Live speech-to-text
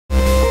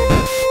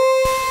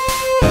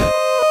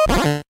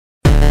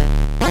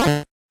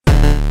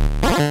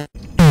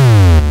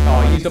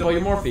all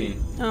your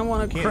morphine. I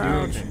want to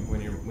crouch. Can't do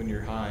anything when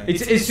you're high.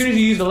 It's as soon as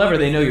you use the lever,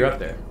 they know you're up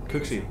there.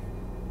 Cooksy,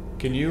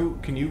 can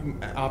you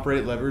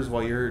operate levers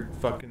while you're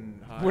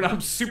fucking high? When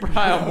I'm super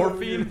high on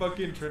morphine,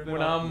 fucking tripping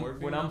when off I'm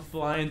morphine? when I'm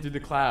flying through the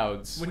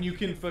clouds. When you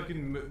can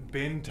fucking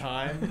bend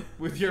time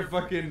with your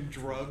fucking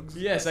drugs.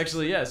 Yes,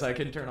 actually, yes, I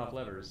can turn off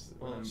levers.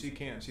 Well, she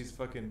can't. She's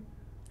fucking.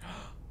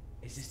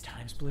 Is this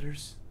Time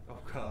Splitters? Oh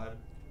god.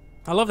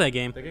 I love that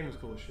game. That game was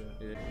cool as shit.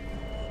 Yeah.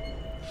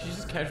 She's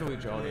just casually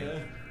jogging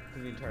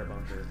through the entire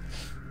bunker.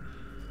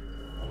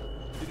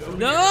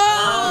 No!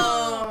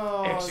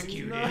 Oh,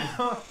 Executed.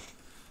 No.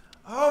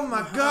 Oh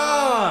my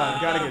god!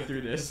 I gotta get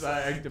through this.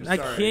 I'm I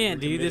sorry. can't,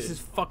 We're dude. This committed. is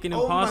fucking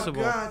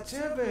impossible. Oh my god,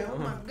 Timmy! Oh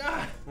my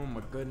god! Oh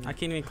my goodness. I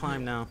can't even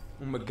climb now.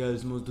 Oh my god,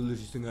 it's the most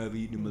delicious thing I've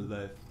eaten in my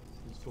life.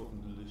 It's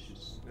fucking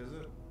delicious. Is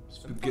it?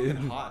 Spaghetti. It's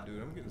fucking hot,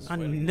 dude. I'm getting I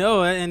sweaty.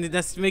 know, and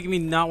that's making me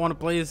not want to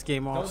play this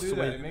game. All Don't do that.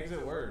 sweat. It makes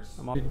it worse.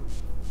 I'm all...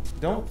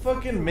 Don't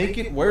fucking make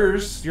it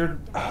worse. You're.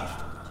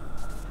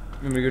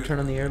 I'm gonna go turn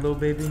on the air, little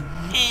baby.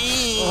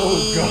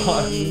 Oh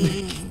god.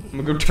 I'm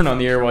gonna go turn on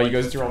the air while you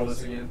guys do all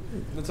this again.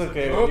 It's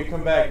okay. When you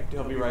come back,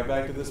 he'll be right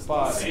back to this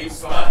spot. Same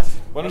spot.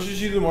 Why don't you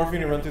use the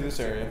morphine and run through this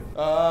area?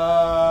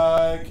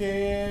 I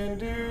can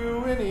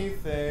do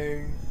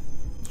anything.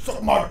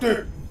 Suck my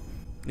dick.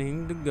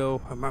 Need to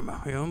go.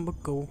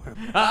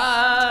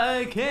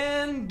 I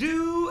can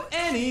do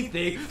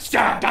anything.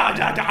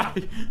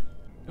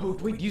 Oh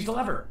wait, use the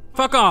lever.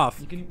 Fuck off.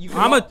 You can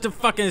I'm a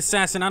fucking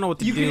assassin. I know what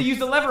to You do. could use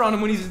the lever on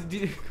him when he's.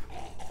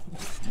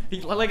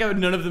 I like how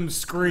none of them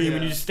scream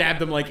when you stab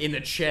them like in the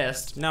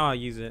chest. Now I'll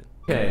use it.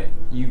 Okay,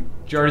 you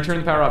already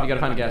turned the power off. You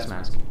gotta find a gas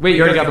mask. Wait,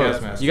 you already got both.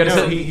 gas mask. You gotta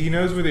no, set. he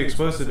knows where the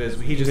explosive is.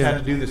 He just had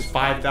to do this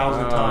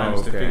 5,000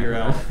 times to figure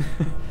out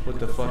what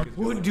the fuck is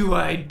going on. What do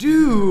I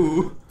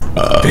do?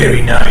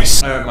 Very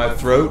nice. My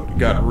throat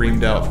got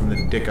reamed out from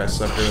the dick I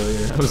sucked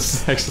earlier. I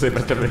was actually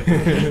about to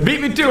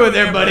beat me to it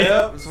there, buddy.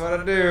 Yep, that's what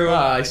I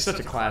do. He's such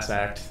a class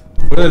act.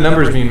 What do the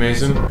numbers mean,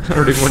 Mason? I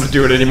don't even want to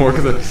do it anymore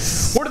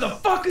because what do the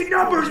fucking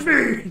numbers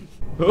mean?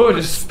 Oh,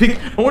 just speak.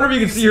 I wonder if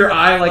you can see her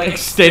eye like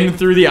extend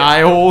through the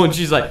eye hole, and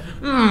she's like,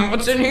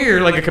 what's in here?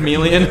 Like a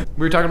chameleon.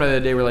 We were talking about it the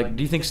other day. We're like,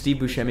 do you think Steve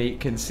Buscemi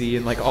can see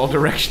in like all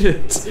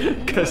directions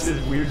because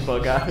his weird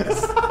bug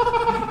eyes?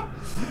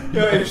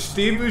 Yo, if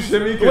Steve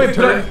Buscemi could Wait,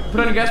 turn... put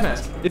on your gas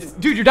mask.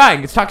 Dude, you're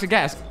dying. It's toxic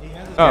gas.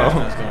 gas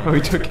mask on. Oh,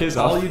 he took his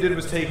off. All you did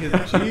was take his...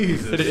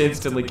 Jesus. It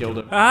instantly killed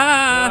him.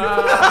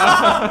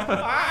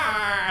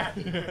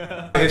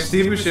 If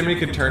Steve Buscemi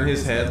could turn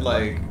his head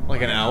like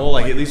an owl,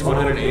 like at least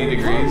 180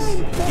 degrees,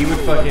 he would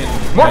fucking...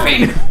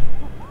 Morphine!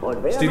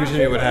 Steve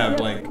Buscemi would have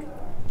like...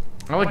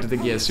 I like to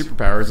think he has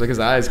superpowers, like his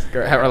eyes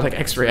are like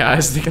X-ray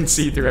eyes. They can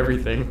see through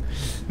everything.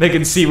 They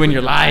can see when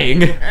you're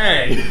lying.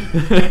 Hey!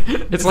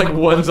 It's like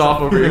one's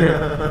off over here.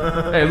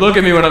 Hey, look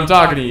at me when I'm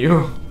talking to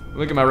you.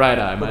 Look at my right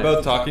eye. We're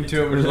both talking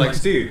to him, we're just like,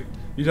 Steve,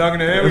 you talking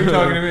to him or you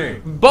talking to me?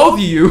 Both of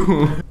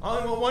you! I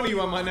only want one of you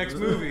on my next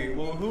movie.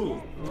 Well,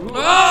 who?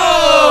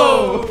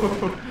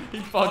 Oh! He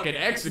fucking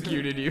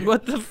executed you.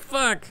 What the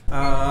fuck?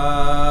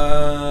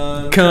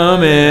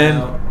 Come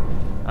in.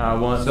 I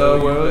want So the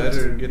you world.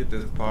 better get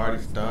this party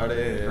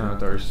started. I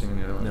thought you were singing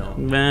the other one.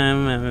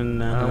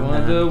 No. I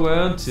want the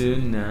world to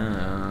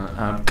know.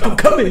 I'm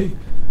coming.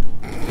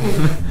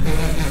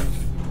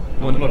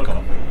 One look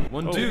on.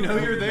 One, Two. Know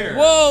you're there.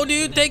 Whoa,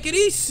 dude, take it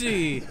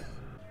easy.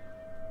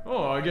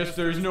 Oh, I guess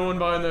there's no one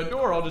behind that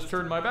door. I'll just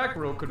turn my back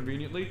real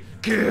conveniently.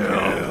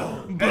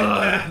 Kill!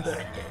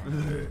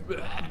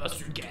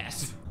 Mustard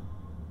gas.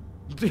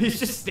 He's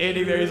just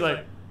standing there. He's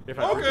like, if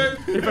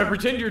I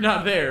pretend you're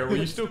not there, will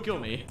you still kill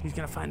me? He's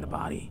gonna find the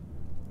body.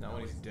 Not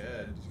when he's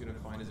dead. He's gonna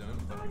find his own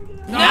fucking...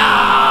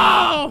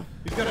 No!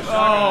 He's got a shotgun.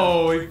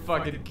 Oh, he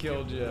fucking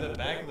killed you. In the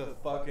back of the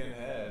fucking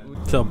head.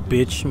 What's up,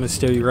 bitch? I'm gonna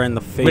stare you right in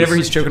the face. Whenever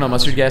he's choking on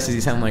mustard gas, does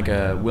he sound like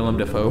a Willam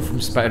DaFoe from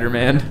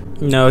Spider-Man?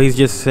 No, he's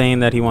just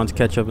saying that he wants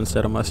ketchup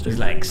instead of mustard. He's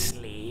like,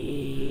 sleep.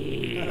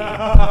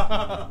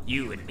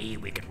 You and me,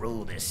 we could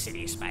rule this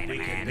city,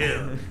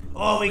 Spider-Man.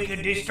 Or we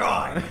could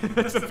destroy.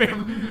 That's a fair.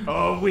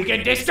 Oh, we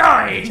can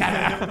destroy each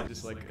other.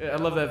 Just like I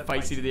love that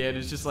fight scene at the end.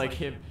 It's just like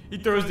him. He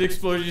throws the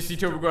explosion. You see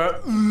Toby go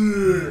out.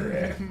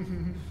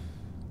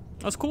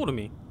 That's cool to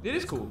me. It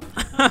is cool.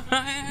 Is that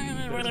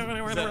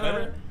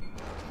better?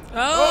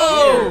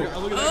 Oh! Yeah,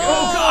 look at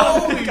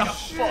that guy. Holy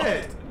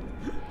shit!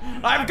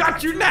 I've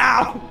got you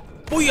now.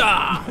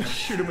 Booyah!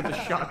 Shoot him with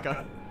the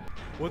shotgun.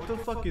 What the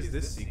fuck is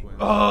this sequence?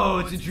 Oh,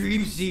 it's a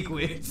dream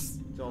sequence.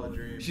 It's all a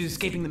dream. She's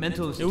escaping the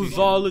mental It institution. was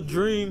all a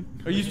dream.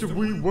 I used to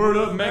read Word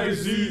Up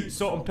magazine,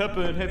 Salt and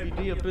Pepper and Heavy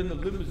D up in the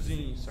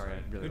limousine. Sorry, I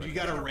really. Dude, you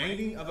got a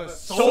rating of a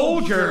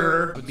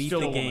soldier. Beat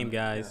Still the a game, woman.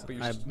 guys.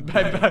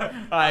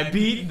 I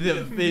beat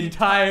the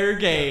entire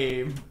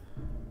game.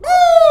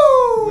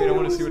 Woo! We don't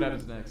want to see what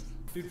happens next.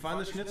 Dude, find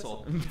the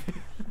schnitzel.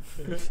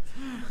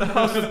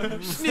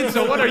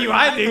 Schnitzel, what are you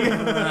hiding?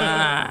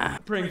 Ah,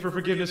 Praying for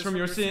forgiveness from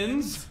your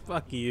sins.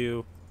 fuck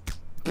you.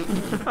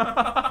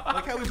 I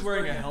like how he's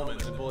wearing a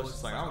helmet and the bullet's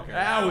just like, I don't care.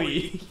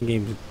 Owie.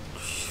 Game.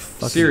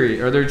 Siri,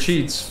 are there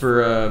cheats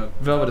for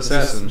Velvet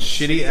Assassin?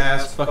 Shitty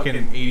ass fucking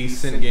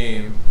 80-cent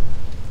game.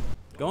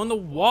 Go in the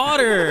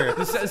water.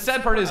 The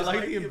sad part is, I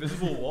like the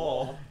invisible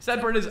wall. sad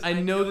part is, I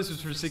know this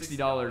was for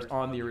 $60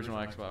 on the original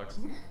Xbox.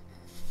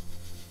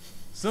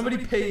 Somebody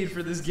paid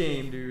for this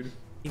game, dude.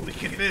 We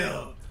can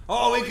build,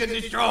 or we can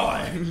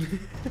destroy.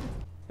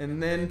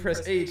 And then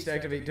press H to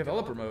activate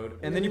developer mode,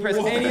 and then you press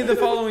any of the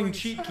following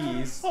cheat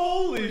keys.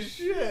 Holy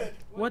shit!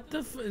 What the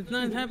it's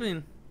not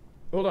happening.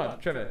 Hold on,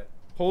 Trevor.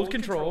 Hold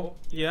control,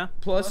 Yeah.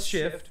 plus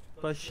shift,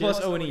 Plus shift. plus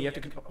O and E. You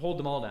have to hold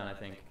them all down, I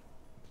think.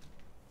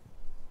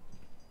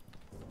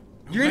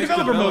 You're in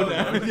developer mode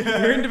now.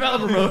 You're in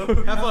developer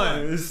mode. Have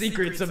fun. The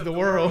secrets of the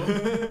world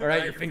are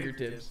at your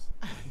fingertips.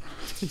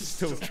 He's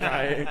still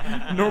trying.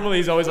 Normally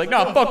he's always like,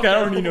 nah, fuck that,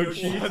 I don't need no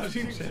cheat.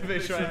 Watching Chevy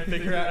try and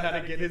figure out how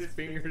to get his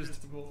fingers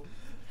to move.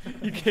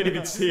 You can't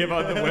even see him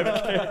on the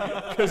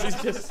webcam because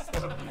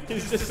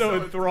he's just so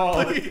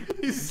enthralled.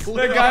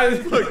 That guy,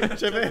 look,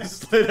 Chevy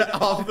slid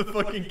off the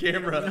fucking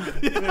camera.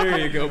 There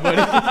you go, buddy.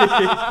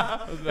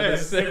 I was about to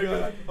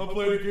say, I'll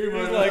play the game.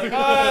 he's like,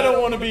 I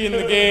don't want to be in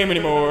the game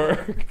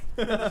anymore.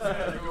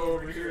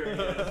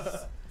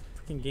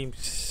 Fucking game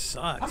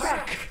sucks.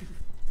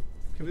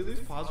 Can we at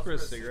least pause for a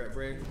cigarette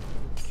break?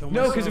 Kill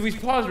No, myself. because if we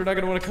pause, we're not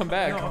gonna want to come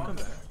back. No, I'll come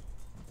back.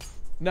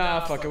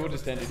 Nah, fuck it, we'll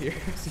just end it here.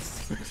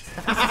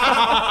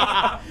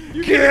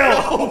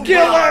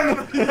 Kill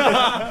him!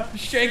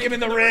 Shank him in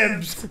the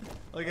ribs.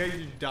 Like how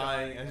you're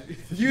dying. As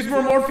Use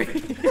more morphine.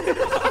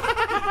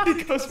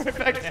 He goes right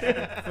back in.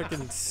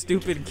 Fucking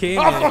stupid kid.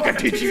 I'll fucking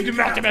teach you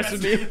not to mess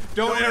with me.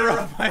 Don't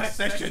interrupt my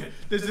session.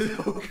 This is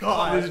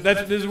God.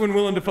 This is when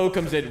Willam DaFoe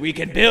comes in. We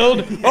can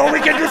build or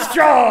we can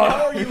destroy.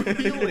 How are you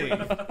healing?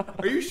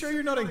 Are you sure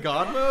you're not in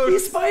God mode?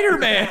 He's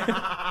Spider-Man.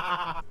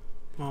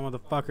 Oh,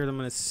 motherfucker, I'm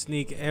gonna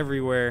sneak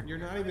everywhere. You're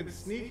not even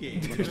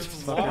sneaking. You're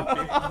just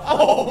walking.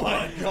 Oh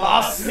my God!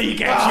 I'll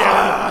sneak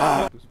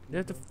at you. You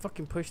have to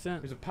fucking push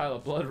that. There's a pile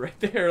of blood right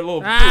there. A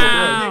little pool of You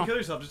blood. can't kill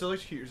yourself. Just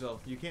electrocute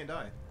yourself. You can't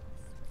die.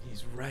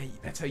 He's right.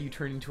 That's how you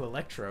turn into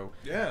Electro.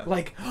 Yeah.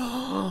 Like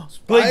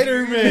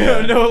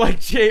Spider-Man. No,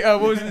 like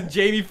what was it?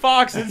 Jamie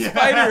Foxx and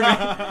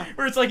Spider-Man.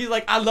 Where it's like he's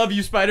like, I love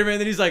you, Spider-Man.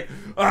 Then he's like,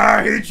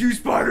 I hate you,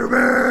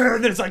 Spider-Man.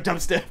 And then it's like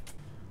dubstep.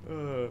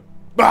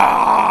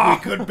 We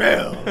could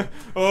build,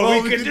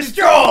 Oh, we could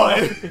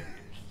destroy.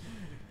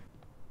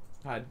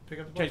 Hide. Pick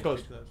up the Change ball.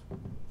 clothes.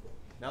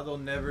 Now they'll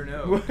never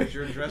know because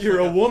you're dressed. You're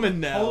like a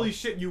woman now. Holy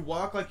shit! You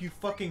walk like you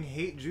fucking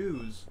hate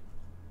Jews.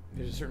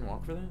 There's a certain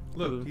walk for that?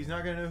 Look, he's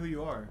not gonna know who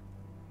you are.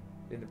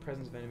 In the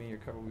presence of enemy, your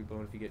cover will be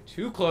blown if you get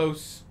too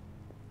close.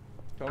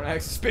 Don't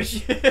act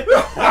suspicious.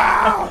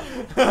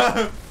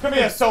 Come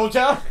here,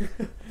 soldier.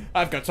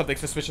 I've got something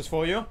suspicious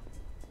for you.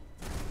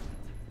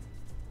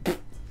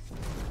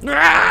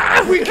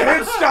 We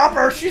can't stop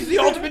her. She's the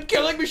ultimate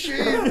killing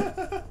machine.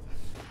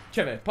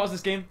 Chevy, pause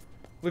this game.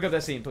 Look up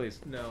that scene, please.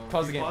 No.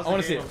 Pause the game. I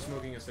want to see it. I'm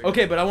smoking a cigarette.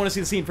 Okay, but I want to see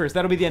the scene first.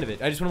 That'll be the end of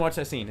it. I just want to watch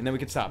that scene, and then we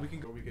can stop. We can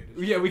go. We can.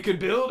 Yeah, we could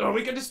build or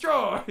we could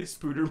destroy.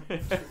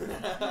 Spooderman.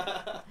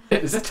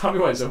 Is that Tommy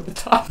Wiseau at the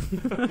top?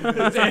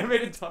 It's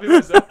animated Tommy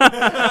Wiseau.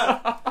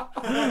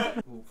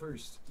 Well,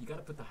 first, you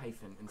gotta put the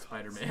hyphen in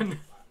Spider-Man.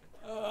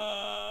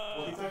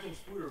 Well, he's talking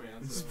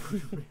Spooderman. So.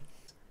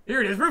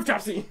 Here it is,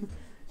 rooftop scene.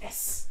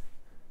 Yes.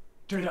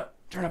 Turn it up.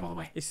 Turn it up all the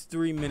way. It's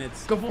 3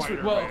 minutes. Go full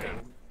speed. Well, okay.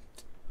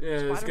 Yeah,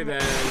 let's get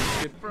that.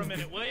 For a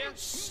minute, will you?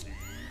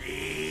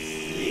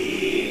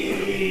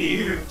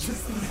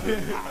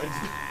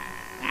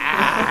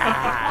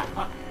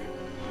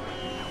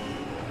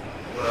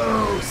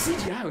 Whoa,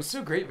 CGI was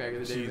so great back in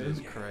the day. Jesus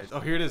man. Christ. Oh,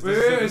 here it is. Wait,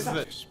 This wait, is wait,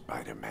 it.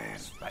 Spider-Man,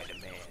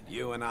 Spider-Man.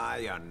 You and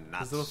I are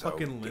not These little so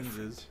fucking different.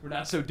 lenses. We're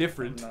not so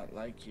different. Not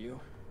like you.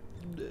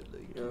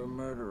 You're a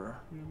murderer.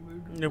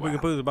 Yeah, we can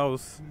put the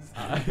both.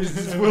 This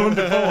is Willam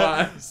DaFoe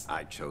eyes.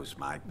 I chose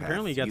my path.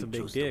 Apparently he got you the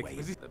big chose dick. The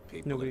ways of the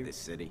people Nobody- of this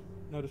city.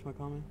 Notice my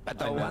comment? But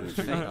the I one noticed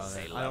thing it.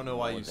 they I don't know love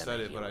why more you than said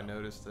a it, but I hero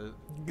noticed it.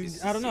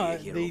 is I don't to know. see a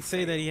hero They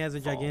say that he has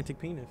a fall. gigantic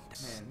penis.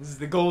 Man, this is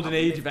the golden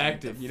age of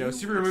acting. You know,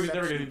 superhero movies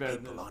never gonna be better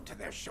than People this. onto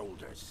their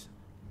shoulders.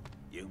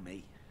 You,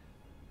 me.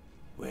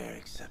 We're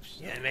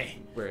exceptions. Yeah,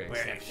 me. We're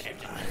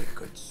exceptions. I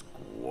could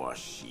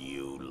squash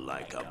you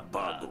like a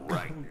bug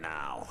right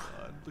now.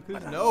 Look at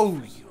But his I'm nose.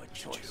 offering you a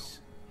choice.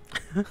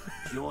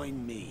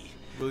 Join me.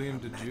 William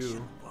Imagine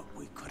DaFoe. what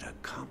we could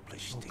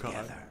accomplish God.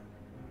 together.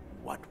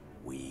 What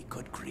we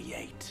could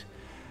create.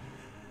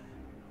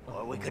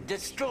 Or we could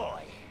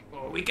destroy.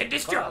 Or we can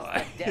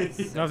destroy.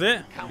 That was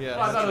it? Yeah.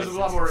 I thought it was a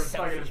lot more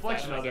fucking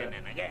inflection on again that.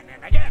 and again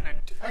and again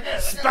and again.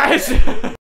 Spice.